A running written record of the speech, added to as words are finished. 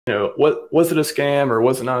what was it a scam or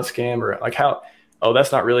was it not a scam, or like how, oh,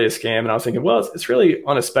 that's not really a scam. And I was thinking, well, it's really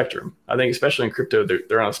on a spectrum. I think especially in crypto,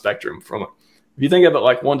 they're on a spectrum from, if you think of it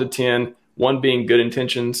like 1 to 10, 1 being good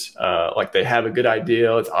intentions, like they have a good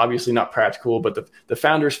idea. It's obviously not practical, but the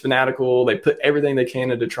founder's fanatical. They put everything they can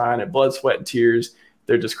into trying it, blood, sweat, and tears.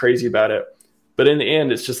 They're just crazy about it. But in the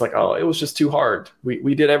end, it's just like, oh, it was just too hard.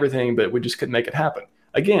 We did everything, but we just couldn't make it happen.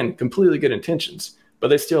 Again, completely good intentions, but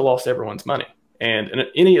they still lost everyone's money. And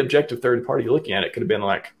any objective third party looking at it could have been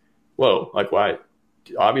like, whoa, like why?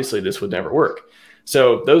 Obviously, this would never work.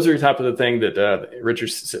 So those are the type of the thing that Richard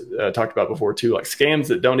talked about before too, like scams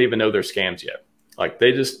that don't even know they're scams yet. Like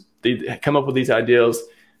they come up with these ideas,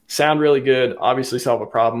 sound really good, obviously solve a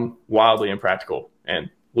problem, wildly impractical, and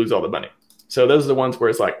lose all the money. So those are the ones where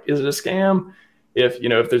it's like, is it a scam?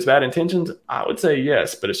 If there's bad intentions, I would say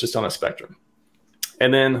yes, but it's just on a spectrum.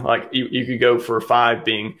 And then like you could go for 5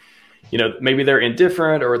 being, maybe they're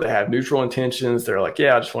indifferent or they have neutral intentions. They're like,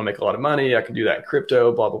 yeah, I just want to make a lot of money. I can do that in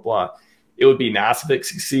crypto, blah, blah, blah. It would be nice if it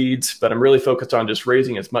succeeds, but I'm really focused on just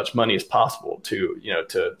raising as much money as possible to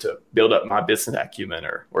build up my business acumen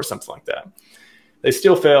or something like that. They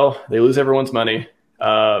still fail. They lose everyone's money.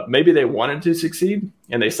 Maybe they wanted to succeed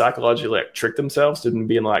and they psychologically like trick themselves to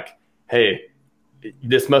being like, hey,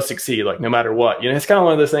 this must succeed, like no matter what. It's kind of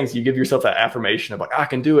one of those things you give yourself that affirmation of like, I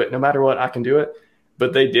can do it no matter what, I can do it.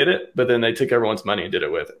 But they did it, but then they took everyone's money and did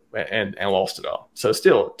it with it and lost it all. So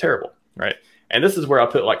still terrible, right? And this is where I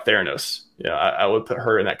put like Theranos. I would put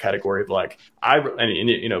her in that category of like,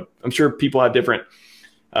 I'm sure people have different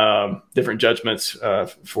judgments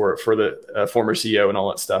for the former CEO and all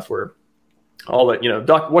that stuff, where all that,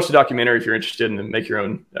 watch the documentary if you're interested and make your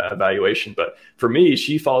own evaluation. But for me,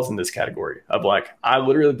 she falls in this category of like, I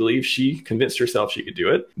literally believe she convinced herself she could do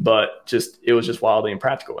it, but it was just wildly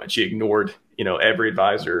impractical. And she ignored, every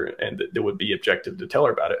advisor and that would be objective to tell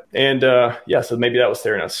her about it. And so maybe that was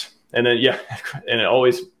Theranos. And then, and it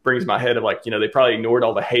always brings my head of like, they probably ignored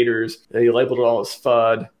all the haters. They labeled it all as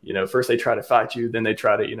FUD. First they try to fight you, then they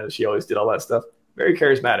try to, she always did all that stuff. Very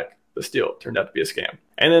charismatic, but still turned out to be a scam.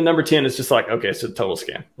 And then number 10 is just like, okay, so total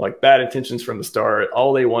scam. Like bad intentions from the start.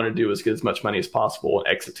 All they want to do is get as much money as possible and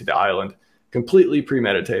exit to the island. Completely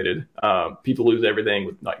premeditated. People lose everything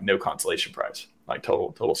with like no consolation prize. Like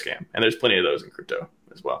total scam. And there's plenty of those in crypto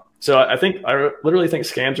as well. So I literally think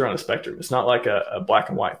scams are on a spectrum. It's not like a black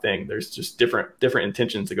and white thing. There's just different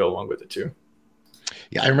intentions that go along with it too.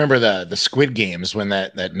 Yeah, I remember the Squid Games when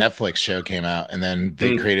that Netflix show came out, and then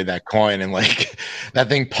they created that coin, and like that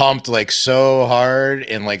thing pumped like so hard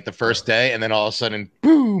in like the first day, and then all of a sudden,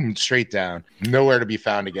 boom, straight down, nowhere to be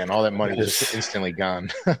found again. All that money just instantly gone.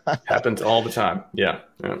 Happens all the time. Yeah.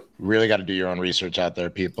 Really got to do your own research out there,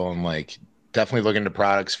 people, and like definitely look into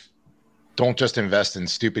products. Don't just invest in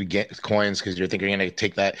stupid coins because you're thinking you're going to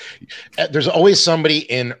take that. There's always somebody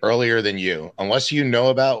in earlier than you. Unless you know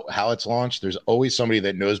about how it's launched, there's always somebody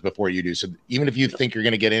that knows before you do. So even if you think you're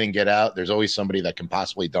going to get in and get out, there's always somebody that can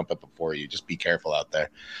possibly dump it before you. Just be careful out there.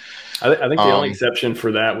 I think the only exception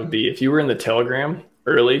for that would be if you were in the Telegram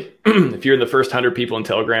early, if you're in the first 100 people in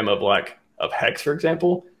Telegram of Hex, for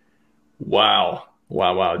example, wow,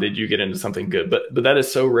 did you get into something good? But that is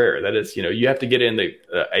so rare. That is, you have to get in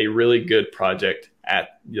a really good project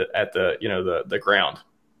at the ground,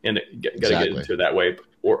 and got to get into it that way,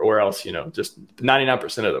 or else, just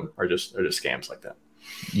 99% of them are just scams like that.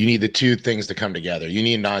 You need the two things to come together. You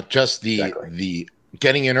need not just the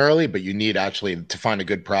getting in early, but you need actually to find a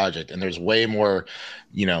good project. And there's way more,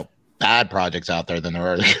 bad projects out there than there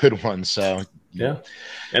are the good ones. So yeah.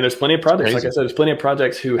 And there's plenty of projects. Like I said, there's plenty of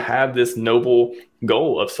projects who have this noble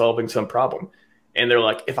goal of solving some problem. And they're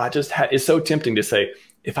like, if I just had, it's so tempting to say,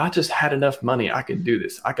 if I just had enough money, I could do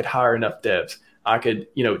this. I could hire enough devs. I could,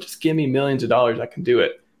 just give me millions of dollars. I can do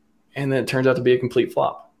it. And then it turns out to be a complete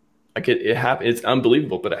flop. Like it happens. It's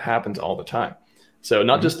unbelievable, but it happens all the time. So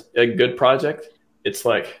not just a good project. It's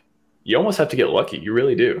like, you almost have to get lucky. You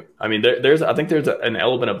really do. I mean, I think there's an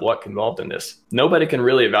element of luck involved in this. Nobody can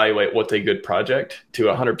really evaluate what's a good project to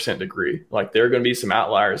 100% degree. Like there are going to be some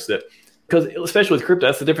outliers that, because especially with crypto,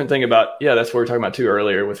 that's the different thing about, that's what we were talking about too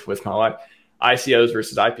earlier with my life, ICOs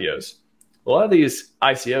versus IPOs. A lot of these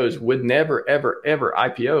ICOs would never, ever, ever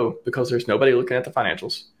IPO because there's nobody looking at the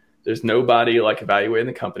financials. There's nobody like evaluating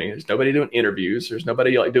the company. There's nobody doing interviews. There's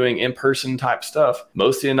nobody like doing in-person type stuff.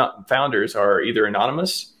 Most of the founders are either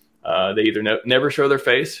anonymous. They either never show their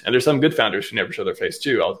face, and there's some good founders who never show their face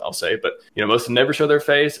too, I'll say, but most of them never show their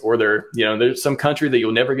face, or they're, there's some country that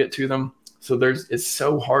you'll never get to them. So it's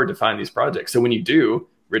so hard to find these projects. So when you do,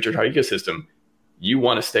 Richard Heart ecosystem, you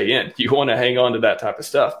want to stay in, you want to hang on to that type of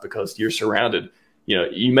stuff because you're surrounded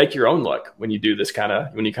you make your own luck when you do this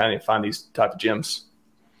when you kind of find these type of gems.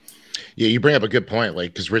 Yeah, you bring up a good point,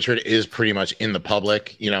 like, because Richard is pretty much in the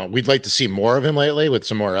public. We'd like to see more of him lately with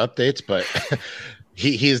some more updates, but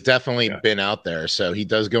he's definitely been out there. So he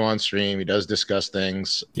does go on stream. He does discuss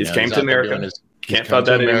things. He's came to America. Can't find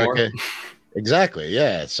that anymore. Exactly.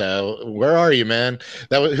 Yeah. So where are you, man?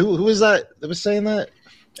 That was who was that was saying that?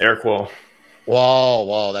 Eric Wall.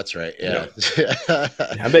 Wall. That's right. Yeah.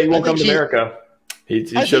 I bet he won't come to America.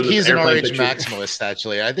 I think he's an RHMaximalist,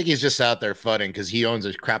 actually. I think he's just out there fudding because he owns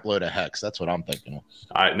a crap load of hex. That's what I'm thinking.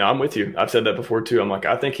 No, I'm with you. I've said that before too. I'm like,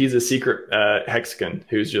 I think he's a secret hexagon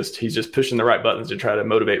he's just pushing the right buttons to try to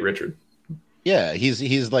motivate Richard. Yeah,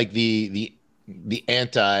 he's like the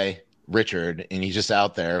anti Richard, and he's just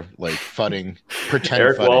out there like fudding, pretend.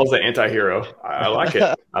 Eric Wall's the anti-hero. I like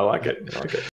it. I like it.